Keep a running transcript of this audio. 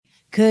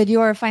Could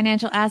your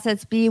financial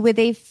assets be with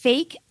a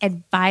fake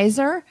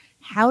advisor?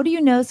 How do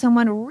you know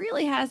someone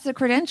really has the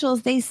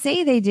credentials they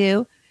say they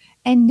do?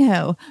 And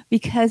no,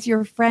 because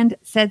your friend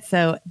said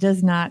so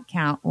does not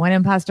count. One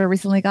imposter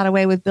recently got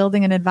away with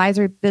building an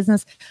advisory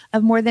business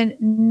of more than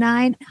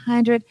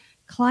 900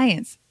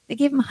 clients. They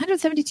gave him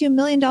 $172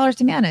 million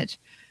to manage.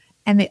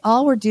 And they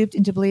all were duped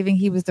into believing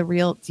he was the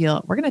real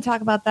deal. We're going to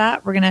talk about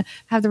that. We're going to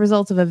have the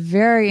results of a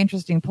very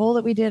interesting poll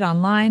that we did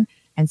online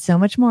and so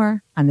much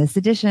more on this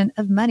edition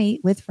of Money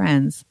with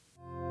Friends.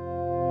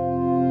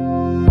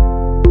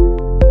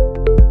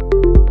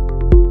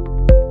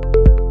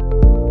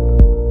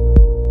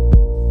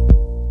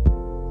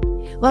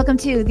 Welcome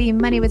to the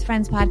Money with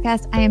Friends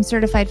podcast. I am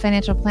certified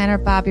financial planner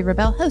Bobbi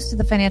Rebell, host of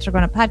the Financial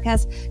Grown Up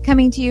podcast,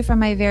 coming to you from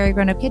my very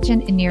grown up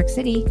kitchen in New York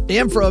City.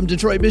 And from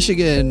Detroit,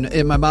 Michigan,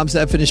 in my mom's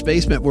half-finished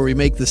basement where we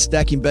make the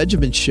Stacking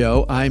Benjamins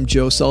show, I'm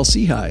Joe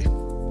Saul-Sehy.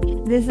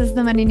 This is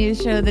the Money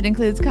News Show that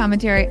includes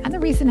commentary on the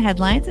recent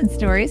headlines and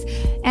stories,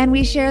 and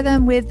we share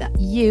them with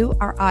you,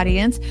 our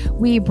audience.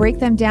 We break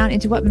them down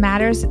into what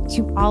matters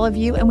to all of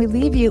you, and we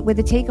leave you with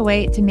a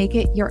takeaway to make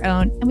it your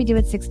own, and we do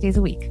it 6 days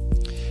a week.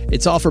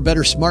 It's all for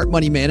better smart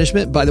money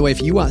management. By the way,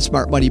 if you want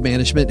smart money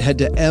management, head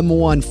to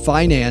M1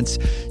 Finance.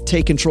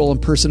 Take control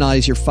and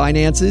personalize your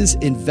finances.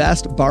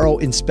 Invest, borrow,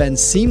 and spend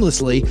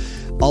seamlessly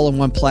all in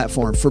one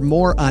platform. For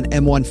more on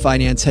M1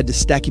 Finance, head to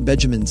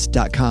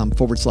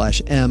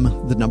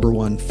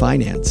stackingbenjamins.com/M1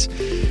 Finance.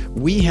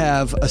 We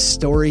have a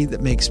story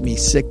that makes me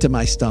sick to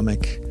my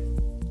stomach.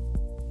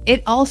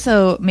 It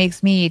also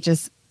makes me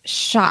just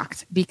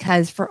shocked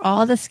because for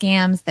all the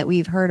scams that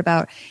we've heard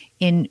about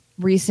in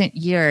recent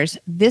years,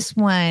 this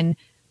one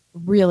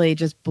really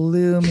just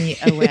blew me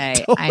away.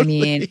 Totally. I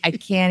mean, I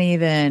can't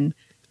even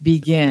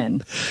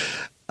begin.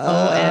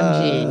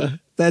 OMG.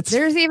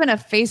 There's even a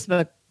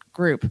Facebook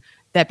group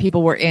that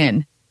people were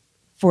in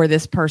for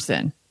this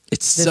person.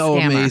 It's so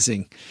scammer.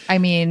 Amazing. I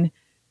mean,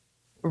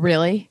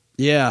 really?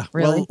 Yeah.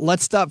 Really? Well,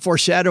 let's stop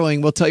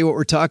foreshadowing. We'll tell you what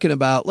we're talking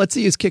about. Let's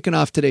see who's kicking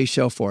off today's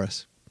show for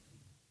us.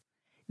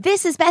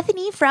 This is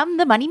Bethany from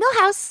the Money Mill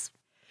House.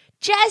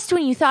 Just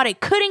when you thought it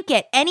couldn't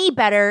get any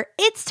better,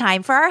 it's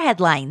time for our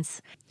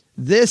headlines.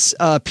 This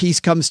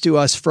piece comes to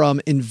us from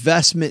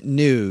Investment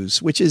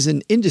News, which is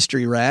an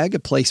industry rag, a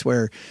place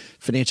where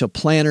financial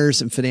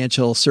planners and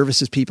financial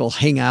services people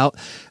hang out.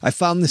 I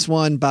found this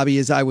one, Bobby,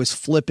 as I was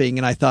flipping,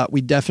 and I thought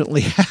we definitely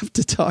have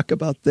to talk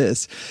about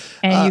this.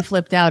 And you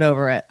flipped out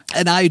over it.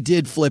 And I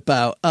did flip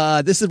out.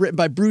 This is written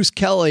by Bruce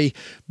Kelly.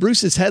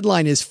 Bruce's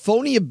headline is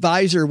Phony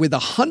Advisor with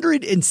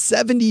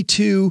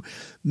 $172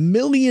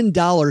 million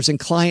in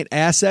client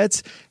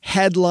assets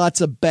had lots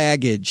of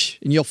baggage.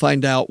 And you'll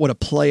find out what a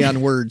play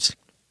on words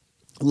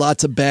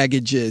lots of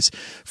baggage is.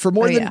 For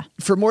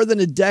more than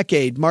a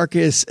decade,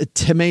 Marcus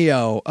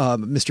Timeo,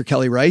 Mr.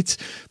 Kelly writes,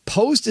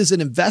 posed as an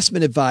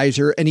investment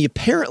advisor, and he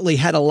apparently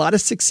had a lot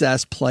of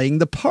success playing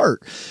the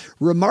part.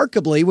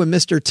 Remarkably, when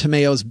Mr.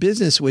 Timeo's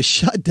business was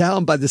shut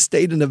down by the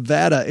state of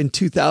Nevada in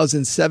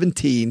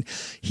 2017,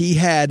 he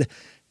had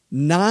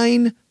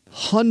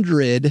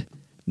 900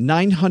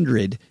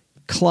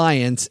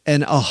 clients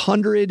and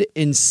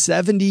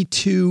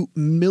 $172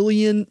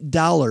 million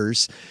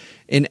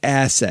in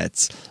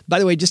assets. By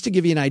the way, just to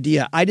give you an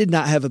idea, I did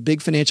not have a big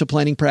financial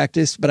planning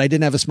practice, but I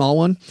didn't have a small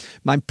one.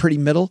 Mine pretty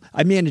middle.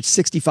 I managed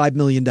 $65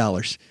 million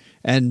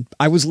and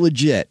I was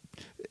legit.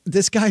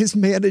 This guy is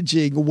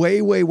managing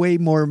way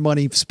more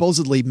money,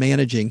 supposedly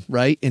managing,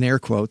 right, in air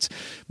quotes,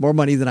 more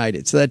money than I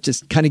did. So that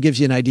just kind of gives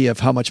you an idea of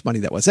how much money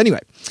that was.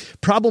 Anyway,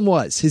 problem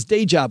was his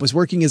day job was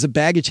working as a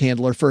baggage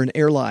handler for an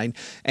airline,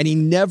 and he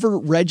never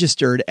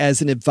registered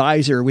as an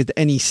advisor with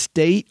any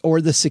state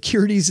or the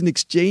Securities and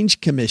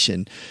Exchange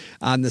Commission.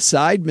 On the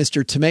side,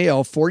 Mr.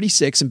 Timeo,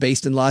 46 and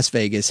based in Las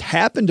Vegas,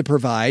 happened to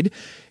provide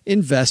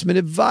investment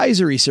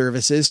advisory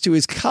services to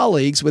his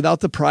colleagues without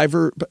the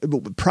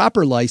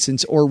proper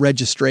license or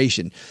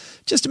registration.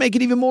 Just to make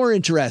it even more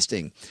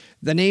interesting,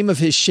 the name of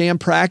his sham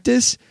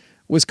practice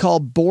was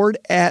called Board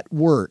at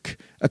Work,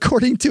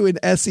 according to an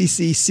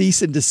SEC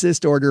cease and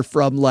desist order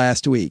from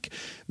last week.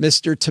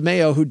 Mr.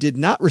 Timeo, who did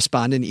not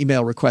respond to an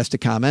email request to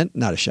comment,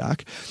 not a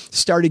shock,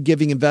 started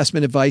giving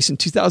investment advice in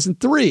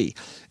 2003.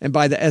 And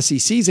by the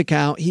SEC's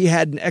account, he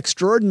had an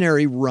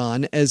extraordinary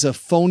run as a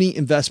phony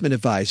investment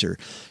advisor.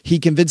 He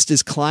convinced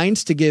his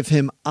clients to give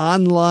him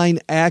online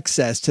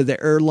access to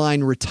their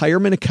airline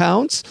retirement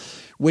accounts,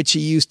 which he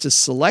used to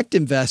select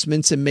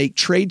investments and make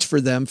trades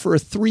for them for a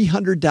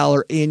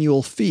 $300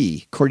 annual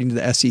fee, according to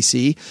the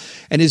SEC.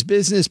 And his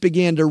business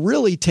began to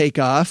really take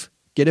off.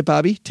 Get it,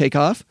 Bobby? Take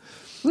off?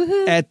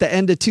 Woohoo. At the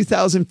end of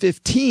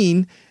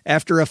 2015,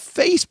 after a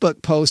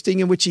Facebook posting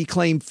in which he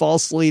claimed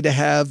falsely to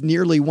have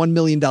nearly $1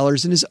 million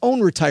in his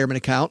own retirement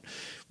account.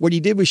 What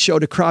he did was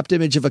showed a cropped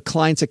image of a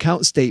client's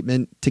account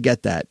statement to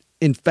get that.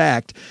 In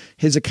fact,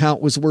 his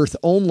account was worth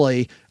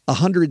only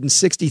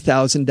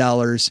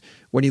 $160,000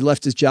 when he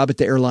left his job at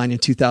the airline in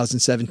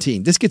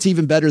 2017. This gets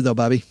even better, though,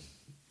 Bobby.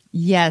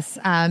 Yes,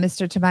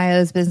 Mr.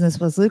 Tamayo's business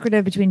was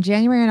lucrative. Between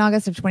January and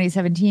August of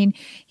 2017,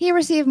 he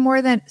received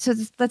more than, so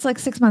that's like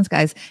 6 months,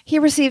 guys. He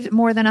received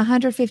more than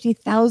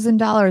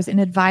 $150,000 in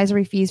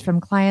advisory fees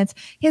from clients.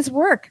 His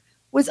work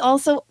was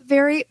also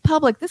very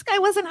public. This guy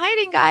wasn't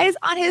hiding, guys,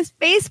 on his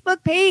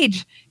Facebook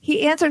page.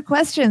 He answered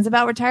questions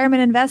about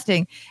retirement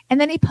investing, and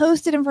then he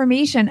posted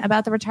information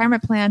about the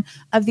retirement plan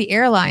of the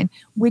airline,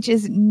 which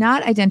is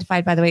not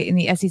identified, by the way, in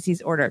the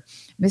SEC's order.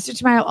 Mr.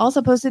 Tamayo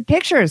also posted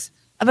pictures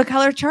of a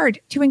color chart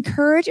to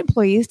encourage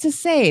employees to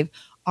save.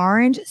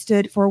 Orange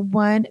stood for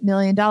 $1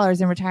 million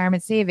in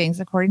retirement savings,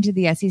 according to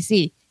the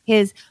SEC.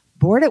 His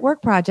Board at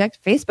Work project,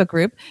 Facebook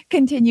group,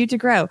 continued to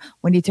grow.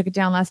 When he took it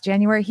down last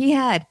January, he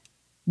had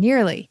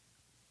nearly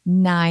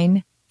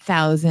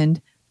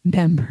 9,000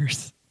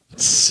 members.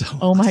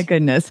 Oh my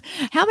goodness.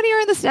 How many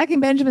are in the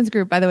Stacking Benjamins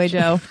group, by the way,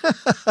 Joe?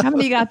 How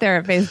many you got there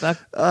at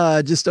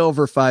Facebook? Just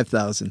over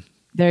 5,000.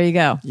 There you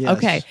go. Yes.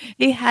 Okay.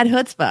 He had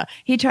chutzpah.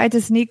 He tried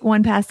to sneak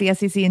one past the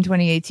SEC in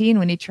 2018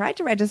 when he tried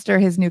to register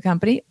his new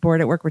company, Board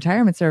at Work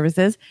Retirement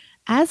Services,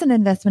 as an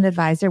investment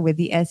advisor with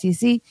the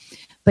SEC,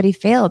 but he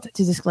failed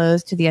to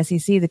disclose to the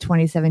SEC the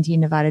 2017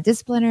 Nevada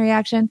disciplinary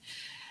action.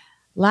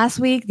 Last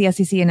week, the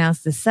SEC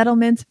announced a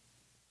settlement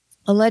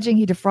alleging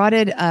he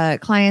defrauded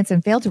clients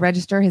and failed to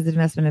register his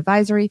investment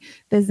advisory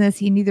business.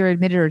 He neither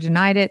admitted or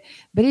denied it,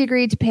 but he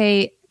agreed to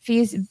pay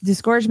fees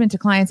disgorgement to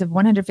clients of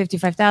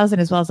 $155,000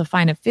 as well as a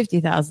fine of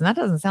 $50,000. That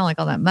doesn't sound like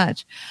all that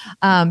much.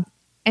 And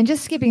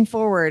just skipping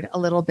forward a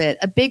little bit,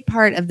 a big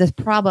part of this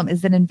problem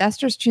is that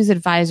investors choose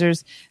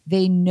advisors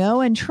they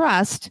know and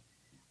trust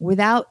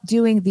without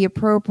doing the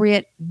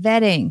appropriate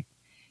vetting.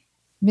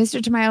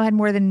 Mr. Tamayo had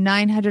more than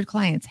 900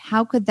 clients.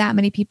 How could that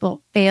many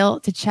people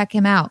fail to check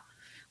him out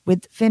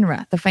with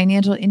FINRA, the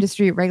Financial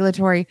Industry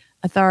Regulatory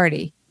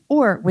Authority,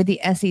 or with the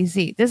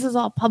SEC? This is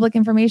all public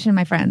information,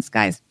 my friends,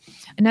 guys.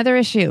 Another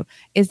issue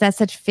is that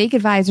such fake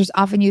advisors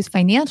often use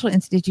financial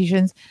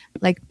institutions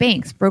like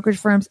banks, brokerage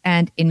firms,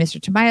 and in Mr.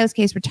 Tamayo's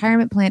case,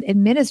 retirement plan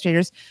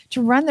administrators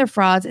to run their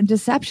frauds and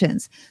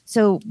deceptions.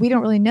 So we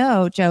don't really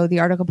know, Joe, the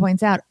article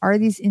points out, are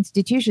these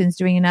institutions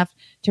doing enough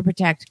to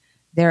protect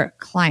their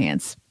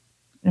clients?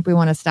 If we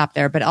want to stop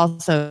there, but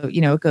also,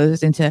 it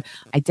goes into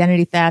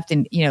identity theft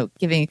and,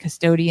 giving a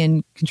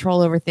custodian control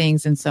over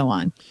things and so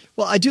on.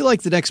 Well, I do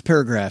like the next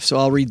paragraph, so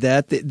I'll read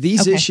that.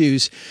 These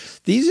issues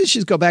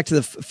go back to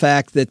the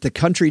fact that the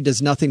country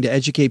does nothing to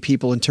educate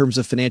people in terms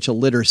of financial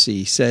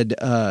literacy, said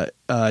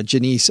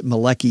Janice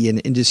Malecki, an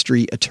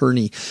industry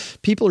attorney.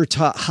 People are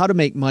taught how to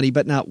make money,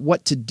 but not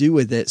what to do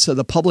with it. So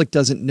the public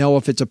doesn't know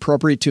if it's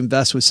appropriate to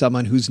invest with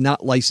someone who's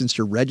not licensed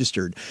or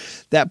registered.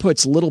 That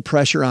puts little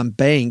pressure on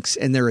banks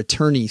and their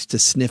attorneys to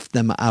sniff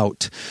them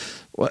out.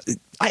 Well,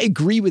 I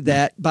agree with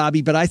that,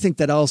 Bobby, but I think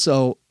that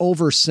also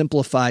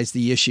oversimplifies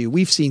the issue.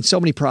 We've seen so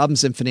many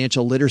problems in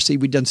financial literacy.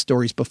 We've done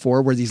stories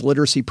before where these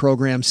literacy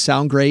programs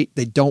sound great.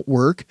 They don't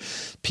work.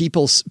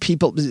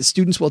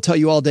 Students will tell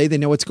you all day they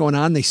know what's going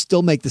on. They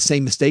still make the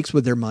same mistakes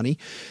with their money.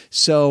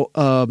 So,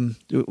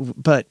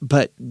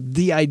 but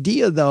the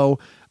idea, though,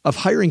 of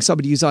hiring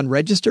somebody who's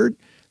unregistered,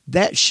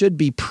 that should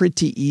be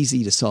pretty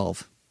easy to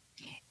solve.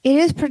 It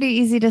is pretty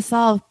easy to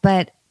solve,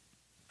 but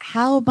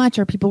how much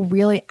are people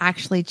really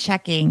actually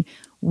checking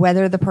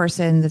whether the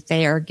person that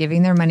they are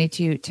giving their money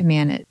to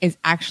manage is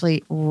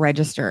actually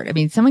registered? I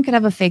mean, someone could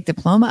have a fake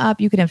diploma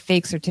up. You could have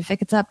fake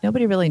certificates up.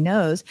 Nobody really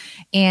knows.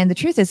 And the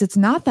truth is, it's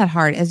not that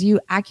hard. As you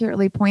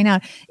accurately point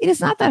out, it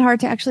is not that hard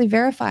to actually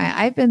verify.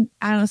 I've been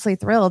honestly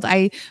thrilled.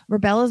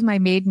 Rebel is my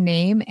maiden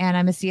name, and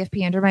I'm a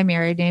CFP under my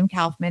married name,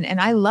 Kaufman. And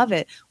I love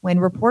it when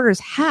reporters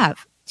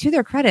have, to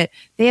their credit,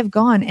 they have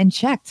gone and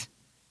checked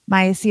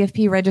my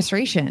CFP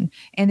registration,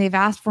 and they've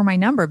asked for my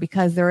number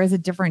because there is a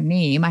different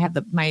name. I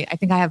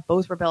think I have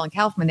both Rebel and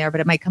Kaufman there, but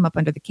it might come up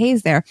under the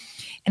K's there.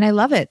 And I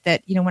love it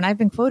that, when I've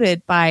been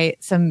quoted by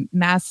some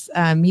mass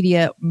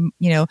media,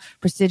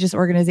 prestigious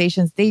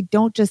organizations, they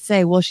don't just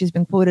say, well, she's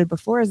been quoted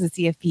before as a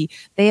CFP.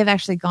 They have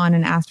actually gone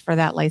and asked for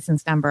that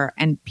license number,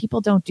 and people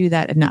don't do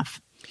that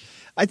enough.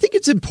 I think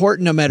it's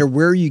important, no matter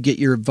where you get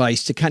your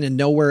advice, to kind of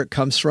know where it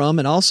comes from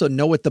and also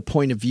know what the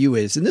point of view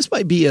is. And this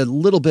might be a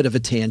little bit of a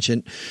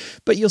tangent,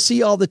 but you'll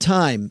see all the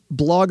time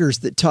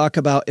bloggers that talk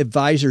about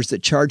advisors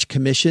that charge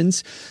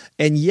commissions,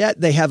 and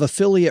yet they have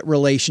affiliate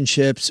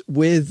relationships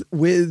with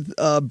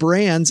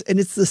brands, and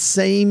it's the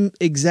same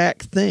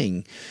exact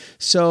thing.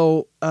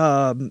 So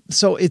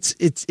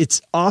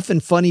it's often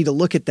funny to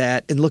look at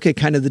that and look at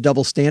kind of the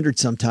double standard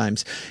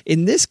sometimes.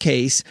 In this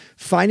case,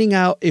 finding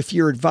out if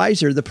your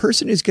advisor, the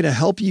person who's going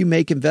to help you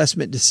make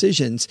investment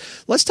decisions,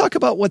 let's talk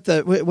about what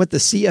the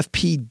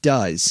CFP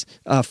does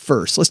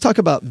first. Let's talk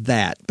about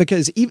that,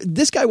 because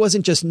this guy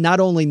wasn't just not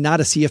only not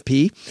a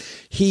CFP,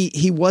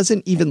 he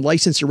wasn't even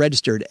licensed or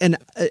registered.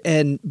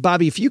 And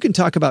Bobby, if you can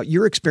talk about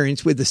your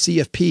experience with the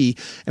CFP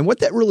and what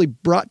that really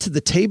brought to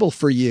the table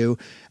for you,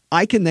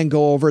 I can then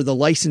go over the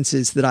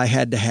licenses that I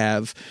had to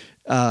have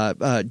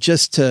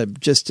just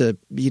to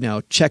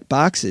check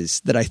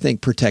boxes that I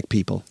think protect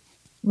people.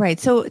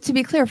 Right. So to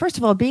be clear, first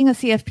of all, being a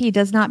CFP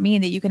does not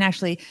mean that you can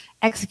actually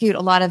execute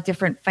a lot of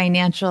different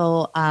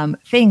financial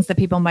things that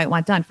people might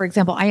want done. For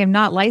example, I am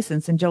not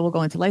licensed, and Joe will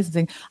go into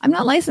licensing. I'm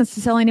not licensed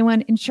to sell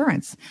anyone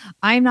insurance.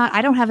 I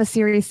don't have a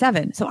Series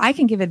 7, so I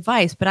can give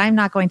advice, but I'm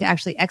not going to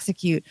actually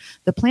execute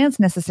the plans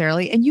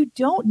necessarily. And you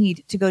don't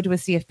need to go to a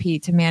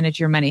CFP to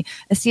manage your money.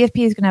 A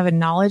CFP is going to have a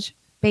knowledge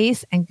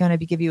base and going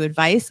to give you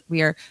advice.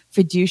 We are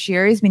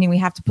fiduciaries, meaning we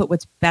have to put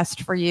what's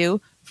best for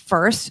you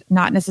first,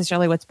 not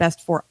necessarily what's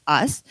best for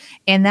us.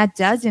 And that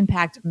does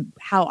impact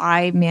how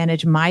I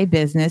manage my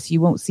business. You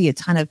won't see a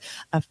ton of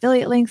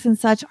affiliate links and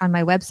such on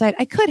my website.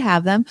 I could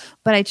have them,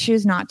 but I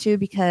choose not to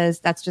because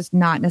that's just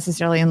not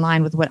necessarily in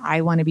line with what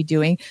I want to be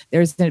doing.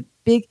 There's the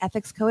big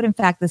ethics code. In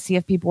fact, the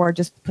CFP board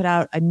just put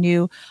out a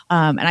new,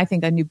 and I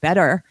think a new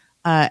better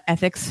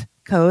ethics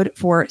code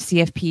for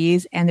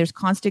CFPs, and there's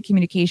constant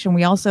communication.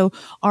 We also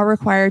are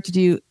required to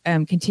do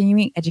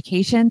continuing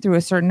education through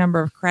a certain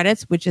number of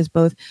credits, which is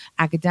both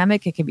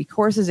academic, it can be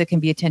courses, it can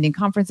be attending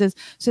conferences.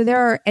 So there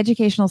are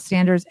educational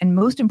standards and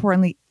most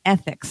importantly,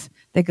 ethics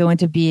that go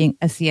into being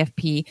a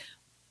CFP.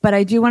 But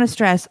I do want to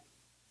stress,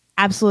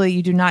 absolutely,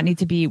 you do not need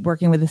to be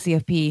working with a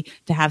CFP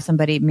to have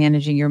somebody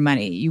managing your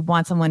money. You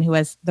want someone who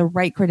has the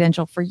right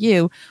credential for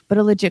you, but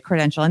a legit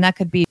credential. And that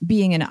could be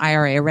being an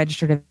IRA, a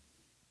registered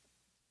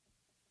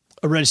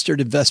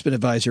investment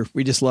advisor.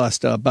 We just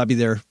lost Bobby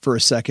there for a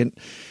second.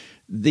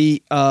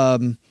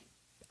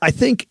 I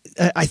think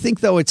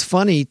though it's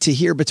funny to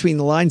hear between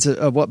the lines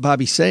of what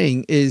Bobby's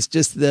saying is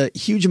just the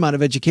huge amount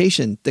of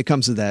education that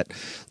comes with that.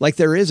 Like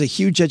there is a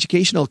huge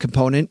educational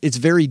component. It's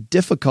very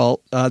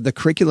difficult. The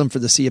curriculum for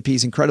the CFP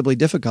is incredibly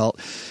difficult.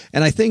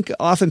 And I think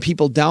often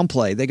people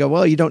downplay. They go,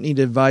 well, you don't need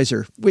an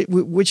advisor,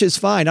 which is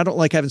fine. I don't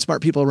like having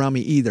smart people around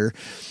me either.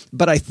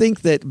 But I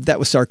think that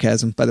was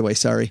sarcasm, by the way.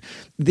 Sorry.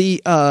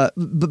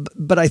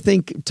 But I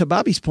think to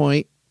Bobby's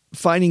point,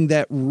 finding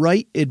that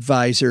right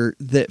advisor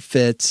that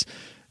fits,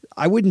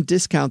 I wouldn't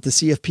discount the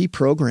CFP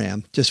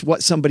program, just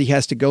what somebody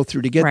has to go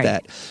through to get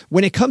that.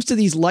 When it comes to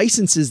these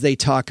licenses they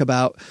talk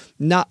about,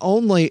 not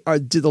only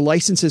do the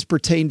licenses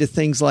pertain to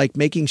things like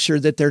making sure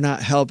that they're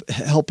not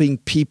helping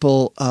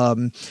people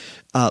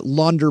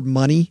launder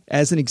money,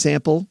 as an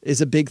example, is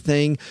a big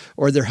thing,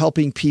 or they're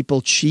helping people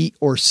cheat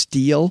or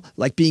steal,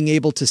 like being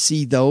able to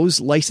see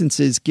those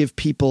licenses give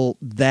people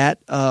that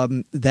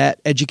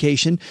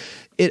education.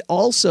 It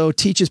also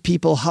teaches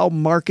people how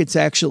markets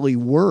actually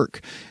work.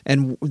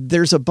 And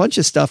there's a bunch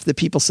of stuff that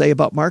people say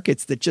about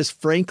markets that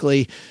just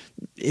frankly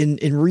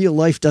in real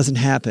life doesn't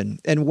happen.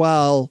 And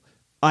while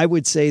I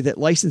would say that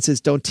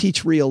licenses don't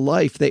teach real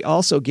life, they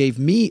also gave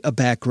me a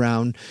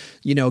background,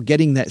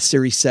 getting that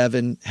Series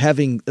 7,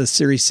 having a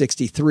Series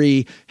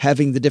 63,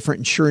 having the different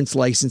insurance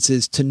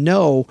licenses to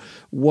know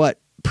what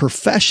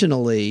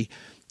professionally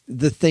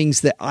the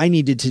things that I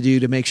needed to do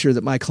to make sure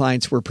that my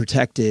clients were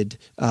protected,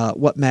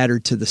 what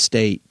mattered to the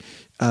state.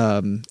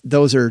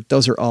 Those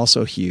are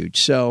also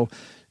huge. So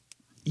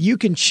you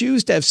can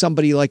choose to have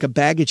somebody like a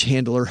baggage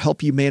handler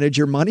help you manage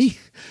your money,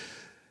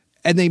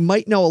 and they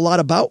might know a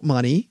lot about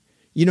money.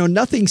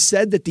 Nothing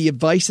said that the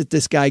advice that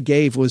this guy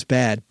gave was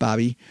bad,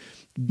 Bobby,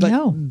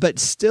 but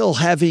still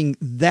having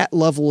that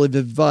level of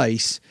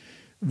advice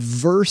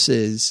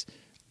versus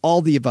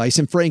all the advice.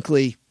 And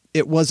frankly,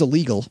 it was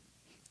illegal.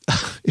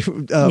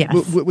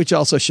 Which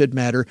also should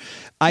matter.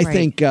 I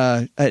think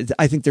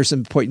there's some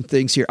important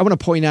things here. I want to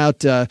point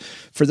out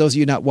for those of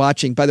you not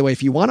watching, by the way,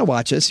 if you want to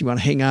watch us, you want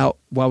to hang out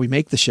while we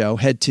make the show,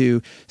 head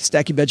to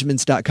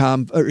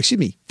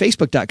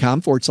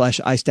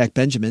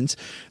Facebook.com/iStackBenjamins,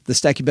 the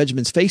Stacking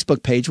Benjamins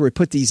Facebook page where we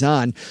put these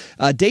on.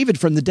 David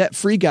from the Debt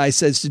Free Guy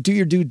says to do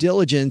your due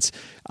diligence.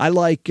 I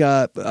like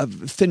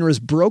FINRA's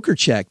Broker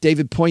Check.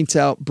 David points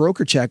out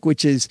Broker Check,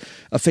 which is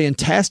a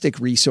fantastic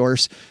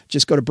resource.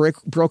 Just go to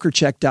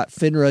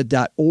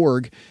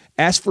brokercheck.finra.org.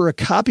 Ask for a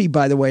copy,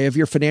 by the way, of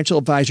your financial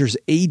advisor's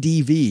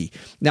ADV.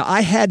 Now,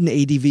 I had an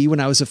ADV when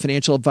I was a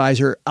financial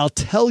advisor. I'll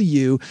tell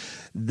you,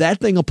 that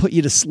thing will put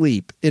you to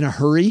sleep in a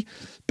hurry,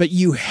 but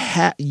you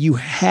have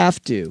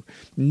to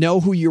know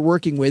who you're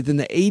working with. And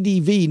the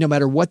ADV, no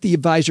matter what the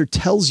advisor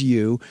tells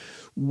you,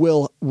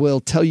 will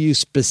tell you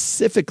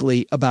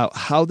specifically about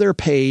how they're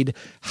paid,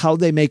 how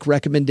they make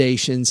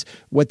recommendations,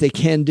 what they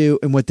can do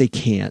and what they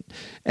can't.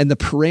 And the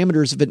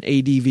parameters of an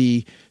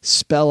ADV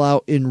spell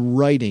out in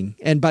writing.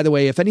 And by the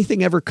way, if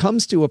anything ever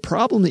comes to a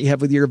problem that you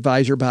have with your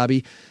advisor,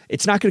 Bobby,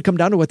 it's not going to come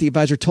down to what the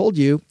advisor told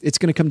you. It's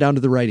going to come down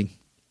to the writing.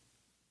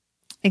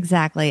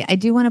 Exactly. I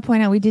do want to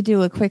point out, we did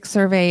do a quick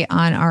survey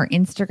on our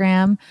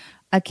Instagram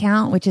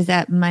account, which is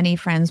at Money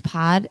Friends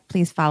Pod.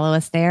 Please follow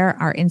us there,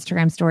 our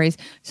Instagram stories.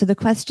 So the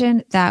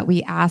question that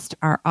we asked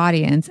our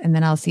audience, and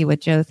then I'll see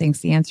what Joe thinks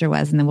the answer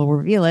was, and then we'll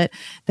reveal it.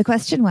 The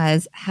question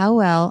was, how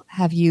well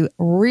have you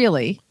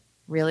really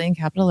in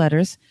capital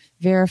letters,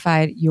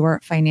 verified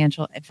your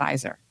financial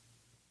advisor?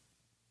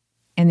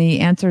 And the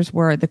answers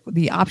were,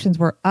 the options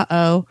were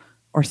uh-oh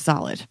or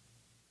solid.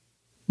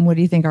 What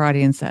do you think our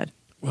audience said?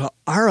 Well,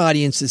 our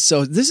audience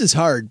this is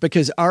hard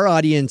because our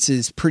audience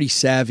is pretty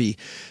savvy,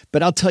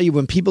 but I'll tell you,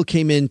 when people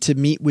came in to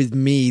meet with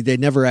me, they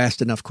never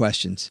asked enough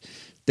questions.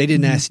 They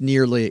didn't ask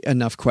nearly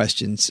enough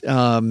questions.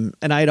 And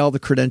I had all the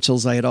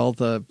credentials. I had all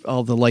the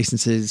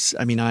licenses.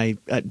 I mean, I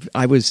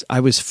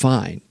was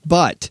fine,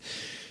 but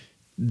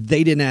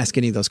they didn't ask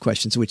any of those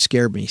questions, which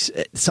scared me.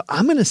 So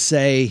I'm going to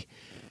say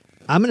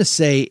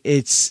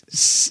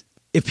it's,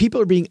 if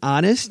people are being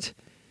honest,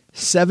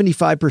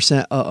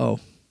 75% uh-oh.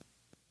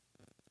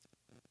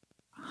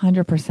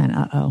 100%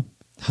 uh-oh.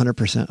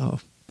 100% oh.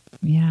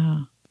 Yeah.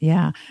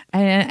 Yeah.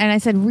 And I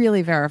said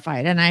really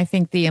verified. And I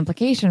think the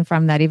implication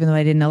from that, even though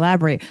I didn't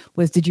elaborate,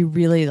 was did you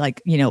really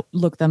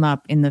look them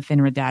up in the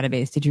FINRA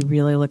database? Did you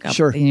really look up,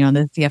 Sure. on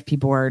the CFP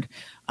board,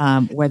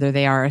 whether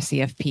they are a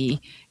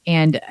CFP?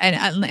 And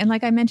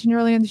like I mentioned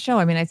earlier in the show,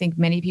 I mean, I think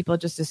many people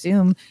just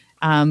assume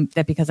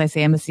that because I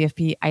say I'm a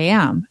CFP, I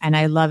am. And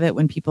I love it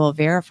when people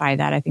verify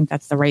that. I think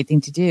that's the right thing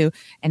to do.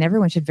 And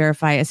everyone should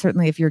verify.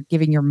 Certainly if you're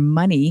giving your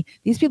money,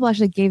 these people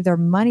actually gave their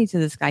money to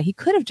this guy. He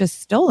could have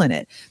just stolen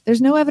it.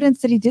 There's no evidence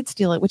that he did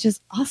steal it, which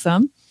is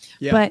awesome.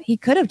 Yeah. But he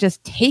could have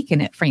just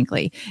taken it,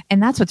 frankly. And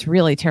that's what's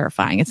really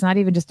terrifying. It's not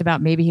even just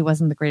about maybe he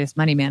wasn't the greatest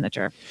money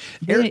manager.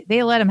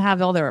 They let him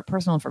have all their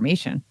personal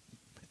information.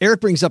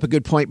 Eric brings up a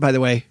good point, by the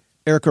way.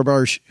 Eric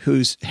Robarge,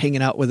 who's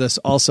hanging out with us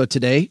also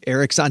today.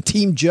 Eric's on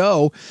Team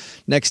Joe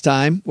next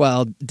time.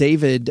 While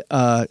David,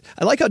 I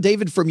like how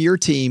David from your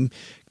team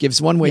gives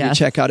one way to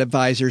check out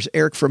advisors.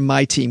 Eric from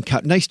my team.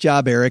 Nice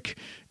job, Eric.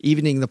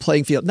 Evening the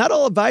playing field. Not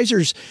all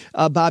advisors,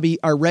 Bobby,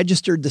 are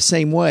registered the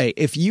same way.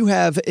 If you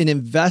have an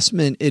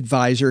investment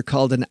advisor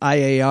called an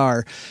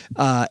IAR,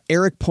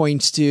 Eric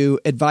points to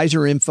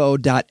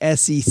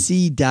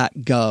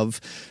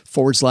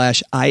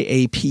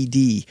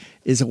advisorinfo.sec.gov/IAPD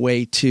is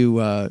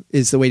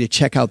the way to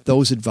check out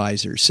those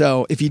advisors.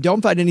 So if you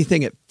don't find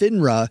anything at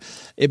FINRA,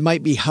 it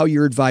might be how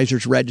your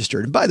advisor's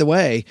registered. And by the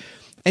way,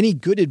 any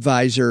good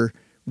advisor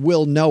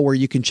will know where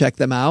you can check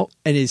them out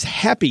and is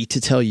happy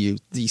to tell you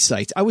these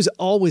sites. I was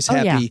always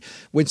happy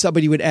when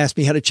somebody would ask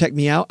me how to check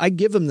me out. I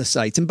give them the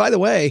sites. And by the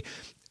way,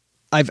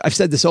 I've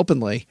said this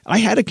openly. I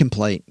had a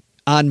complaint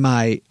on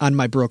my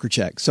broker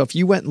check. So if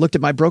you went and looked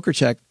at my broker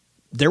check,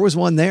 there was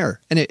one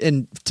there.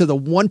 And to the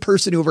one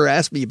person who ever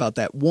asked me about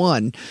that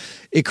one,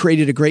 it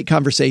created a great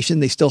conversation.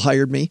 They still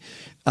hired me.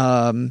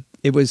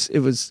 It was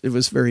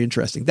very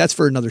interesting. That's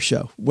for another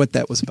show, what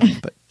that was about.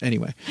 But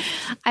anyway.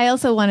 I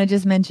also want to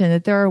just mention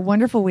that there are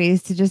wonderful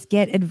ways to just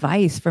get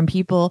advice from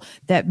people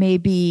that may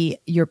be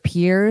your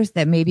peers,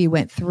 that maybe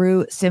went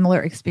through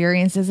similar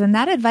experiences. And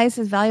that advice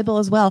is valuable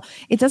as well.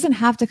 It doesn't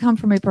have to come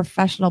from a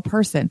professional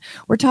person.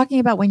 We're talking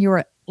about when you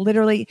are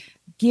literally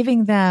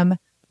giving them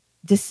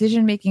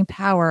decision-making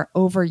power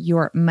over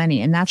your money.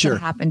 And that's what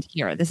happened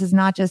here. This is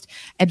not just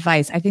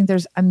advice. I think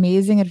there's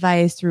amazing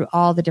advice through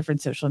all the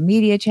different social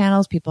media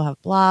channels. People have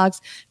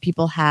blogs.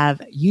 People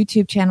have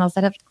YouTube channels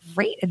that have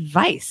great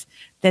advice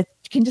that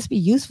can just be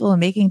useful in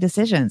making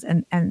decisions.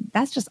 And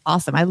that's just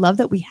awesome. I love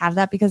that we have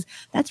that because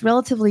that's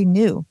relatively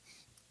new,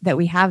 that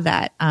we have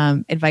that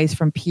advice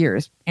from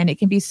peers. And it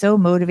can be so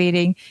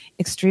motivating,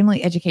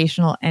 extremely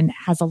educational, and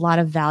has a lot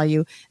of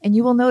value. And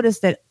you will notice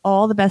that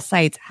all the best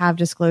sites have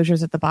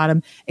disclosures at the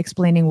bottom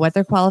explaining what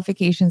their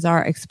qualifications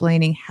are,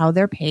 explaining how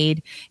they're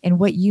paid, and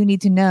what you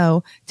need to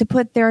know to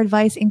put their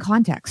advice in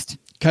context.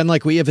 Kind of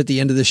like we have at the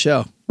end of the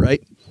show,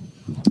 right?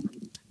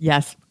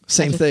 Yes.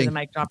 Same thing. The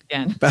mic drop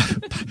again.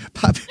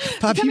 Bobby,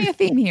 becoming a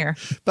theme here.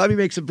 Bobby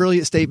makes a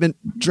brilliant statement,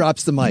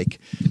 drops the mic.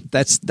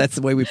 That's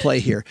the way we play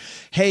here.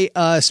 Hey,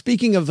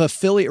 speaking of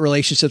affiliate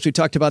relationships, we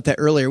talked about that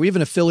earlier. We have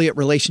an affiliate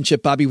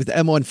relationship, Bobby, with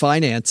M1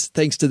 Finance.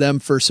 Thanks to them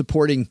for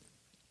supporting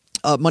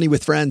Money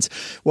with Friends.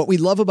 What we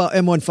love about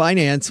M1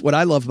 Finance, what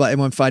I love about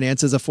M1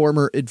 Finance as a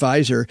former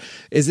advisor,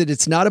 is that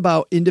it's not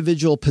about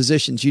individual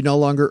positions. You no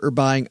longer are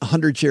buying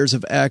 100 shares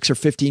of X or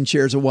 15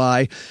 shares of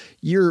Y.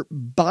 You're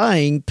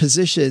buying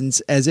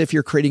positions as if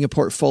you're creating a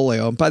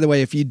portfolio. And by the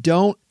way, if you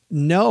don't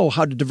know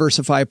how to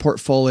diversify a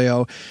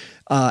portfolio,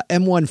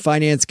 M1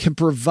 Finance can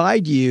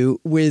provide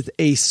you with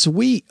a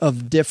suite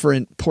of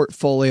different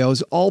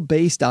portfolios, all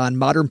based on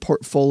modern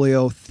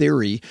portfolio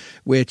theory,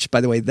 which, by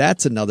the way,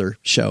 that's another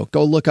show.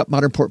 Go look up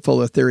modern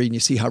portfolio theory and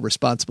you see how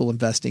responsible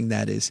investing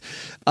that is.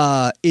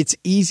 It's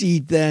easy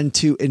then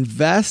to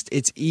invest.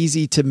 It's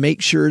easy to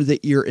make sure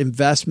that your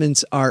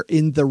investments are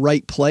in the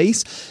right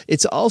place.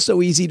 It's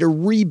also easy to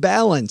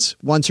rebalance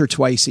once or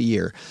twice a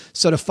year.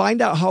 So to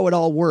find out how it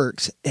all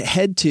works,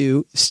 head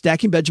to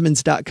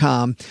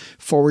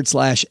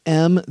stackingbenjamins.com/M1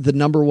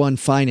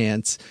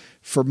 Finance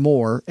for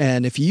more.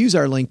 And if you use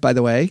our link, by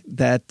the way,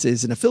 that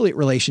is an affiliate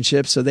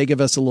relationship. So they give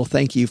us a little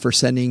thank you for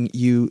sending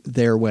you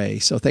their way.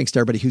 So thanks to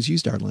everybody who's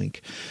used our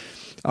link.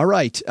 All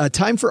right.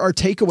 Time for our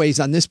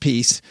takeaways on this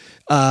piece.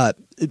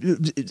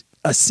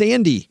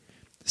 Sandy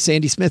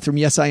Smith from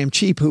Yes, I Am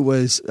Cheap, who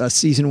was a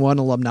season 1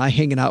 alumni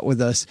hanging out with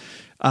us.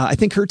 I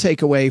think her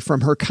takeaway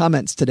from her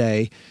comments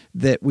today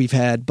that we've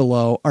had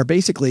below are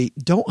basically,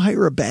 don't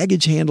hire a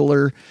baggage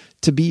handler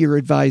to be your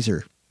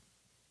advisor.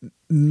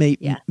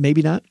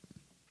 Maybe not.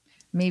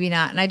 Maybe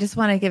not. And I just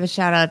want to give a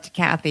shout out to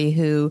Kathy,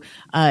 who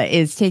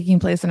is taking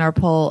place in our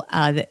poll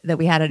that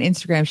we had on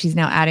Instagram. She's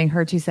now adding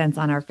her 2 cents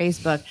on our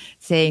Facebook,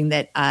 saying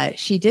that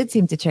she did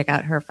seem to check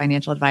out her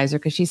financial advisor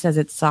because she says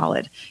it's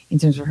solid in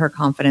terms of her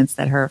confidence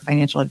that her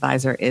financial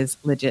advisor is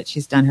legit.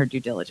 She's done her due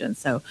diligence.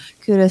 So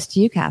kudos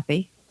to you,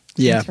 Kathy.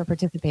 Thanks for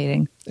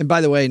participating. And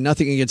by the way,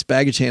 nothing against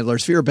baggage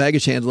handlers. If you're a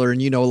baggage handler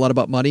and you know a lot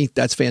about money,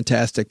 that's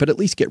fantastic. But at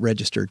least get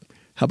registered.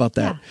 How about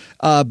that?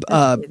 Yeah.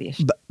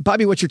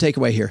 Bobby, what's your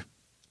takeaway here?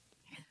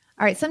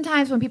 All right.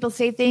 Sometimes when people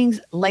say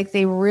things like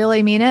they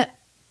really mean it,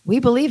 we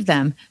believe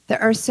them.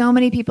 There are so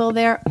many people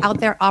out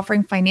there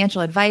offering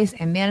financial advice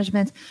and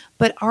management,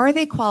 but are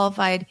they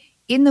qualified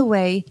in the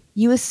way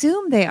you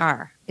assume they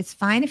are? It's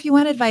fine if you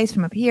want advice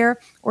from a peer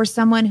or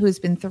someone who's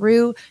been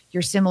through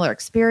your similar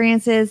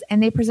experiences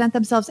and they present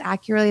themselves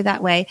accurately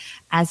that way,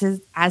 as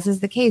is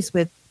the case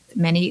with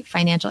many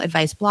financial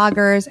advice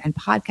bloggers and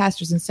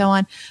podcasters and so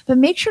on. But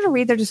make sure to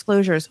read their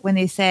disclosures when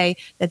they say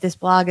that this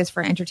blog is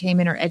for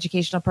entertainment or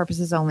educational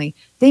purposes only.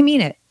 They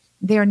mean it.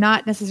 They are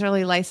not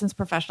necessarily licensed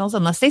professionals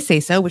unless they say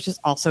so, which is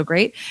also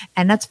great.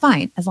 And that's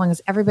fine as long as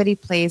everybody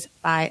plays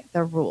by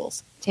the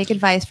rules. Take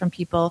advice from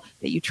people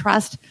that you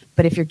trust.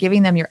 But if you're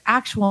giving them your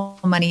actual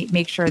money,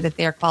 make sure that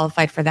they are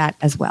qualified for that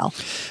as well.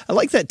 I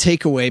like that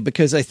takeaway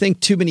because I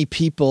think too many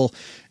people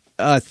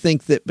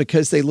think that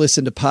because they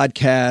listen to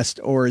podcasts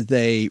or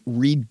they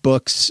read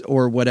books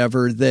or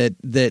whatever,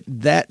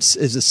 that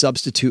is a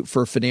substitute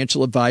for a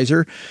financial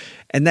advisor.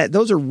 And that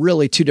those are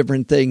really two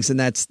different things. And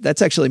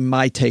that's actually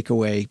my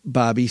takeaway,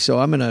 Bobby. So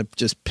I'm going to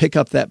just pick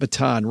up that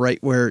baton right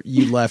where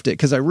you left it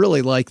because I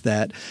really like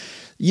that.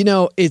 You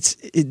know, it's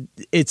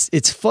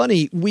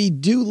funny. We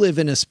do live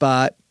in a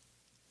spot.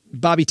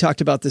 Bobby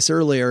talked about this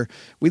earlier.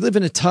 We live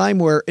in a time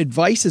where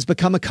advice has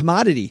become a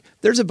commodity.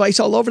 There's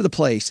advice all over the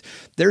place.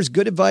 There's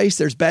good advice.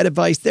 There's bad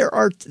advice.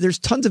 There's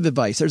tons of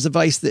advice. There's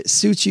advice that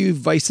suits you,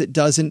 advice that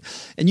doesn't,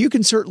 and you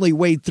can certainly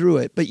wade through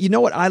it. But you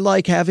know what I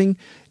like having?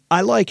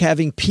 I like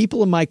having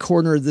people in my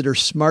corner that are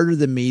smarter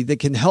than me that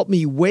can help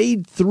me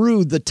wade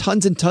through the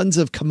tons and tons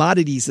of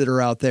commodities that are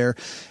out there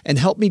and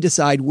help me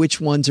decide which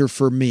ones are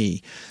for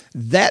me.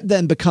 That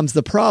then becomes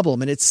the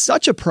problem. And it's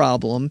such a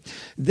problem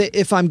that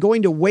if I'm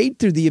going to wade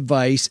through the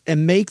advice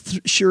and make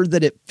sure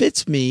that it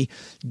fits me,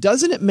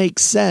 doesn't it make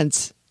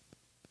sense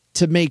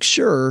to make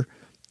sure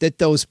that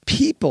those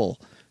people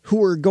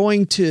who are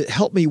going to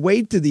help me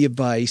wade through the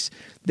advice,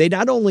 they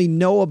not only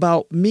know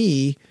about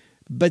me,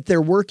 but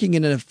they're working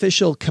in an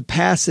official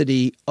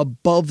capacity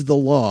above the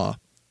law.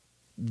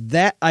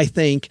 That, I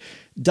think,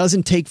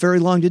 doesn't take very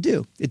long to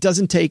do. It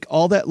doesn't take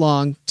all that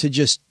long to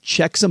just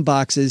check some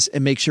boxes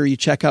and make sure you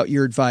check out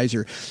your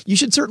advisor. You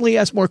should certainly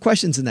ask more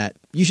questions than that.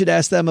 You should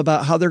ask them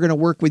about how they're going to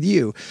work with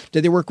you.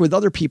 Do they work with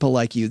other people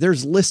like you?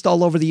 There's lists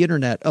all over the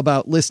internet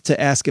about lists to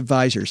ask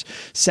advisors.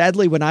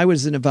 Sadly, when I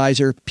was an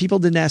advisor, people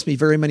didn't ask me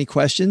very many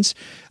questions.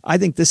 I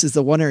think this is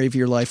the one area of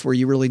your life where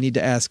you really need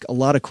to ask a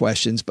lot of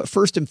questions. But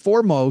first and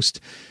foremost,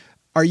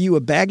 are you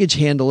a baggage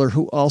handler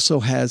who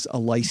also has a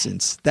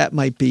license? That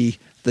might be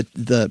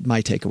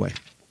my takeaway.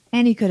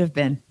 And he could have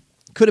been.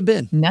 Could have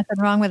been. Nothing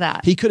wrong with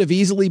that. He could have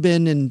easily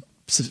been and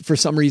for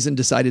some reason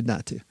decided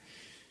not to.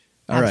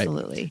 All right.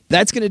 Absolutely.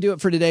 That's going to do it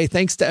for today.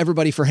 Thanks to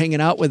everybody for hanging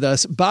out with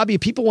us. Bobby,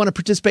 if people want to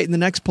participate in the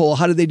next poll,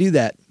 how do they do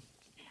that?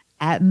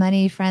 At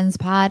Money Friends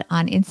Pod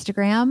on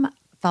Instagram.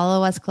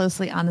 Follow us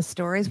closely on the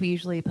stories. We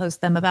usually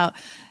post them about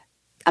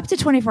up to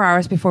 24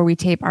 hours before we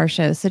tape our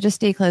show. So just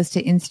stay close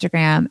to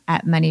Instagram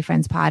at Money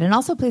Friends Pod. And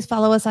also please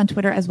follow us on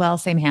Twitter as well.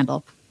 Same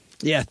handle.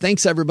 Yeah.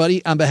 Thanks,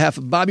 everybody. On behalf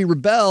of Bobby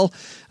Rebell,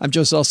 I'm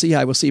Joe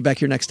Saul-Sehy. We'll see you back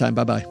here next time.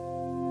 Bye-bye.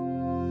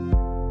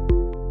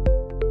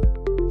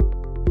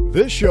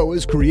 This show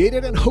is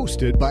created and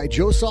hosted by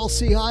Joe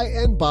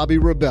Saul-Sehy and Bobby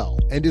Rebell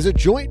and is a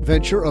joint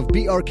venture of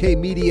BRK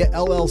Media,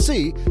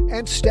 LLC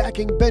and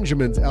Stacking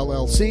Benjamins,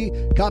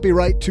 LLC,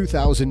 copyright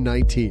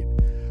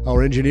 2019.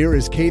 Our engineer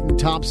is Caden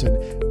Thompson.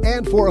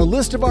 And for a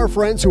list of our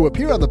friends who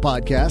appear on the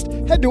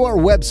podcast, head to our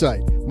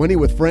website,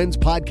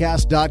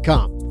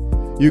 moneywithfriendspodcast.com.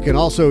 You can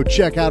also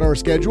check out our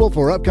schedule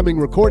for upcoming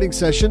recording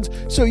sessions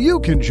so you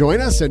can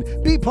join us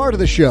and be part of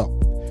the show.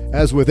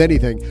 As with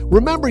anything,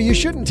 remember you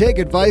shouldn't take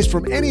advice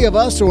from any of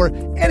us or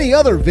any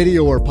other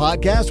video or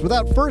podcast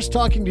without first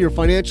talking to your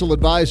financial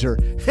advisor,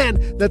 and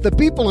that the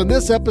people in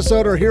this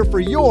episode are here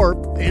for your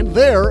and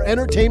their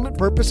entertainment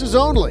purposes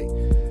only.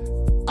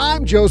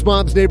 I'm Joe's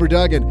mom's neighbor,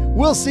 Doug, and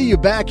we'll see you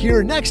back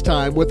here next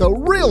time with a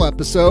real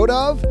episode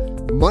of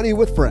Money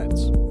with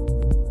Friends.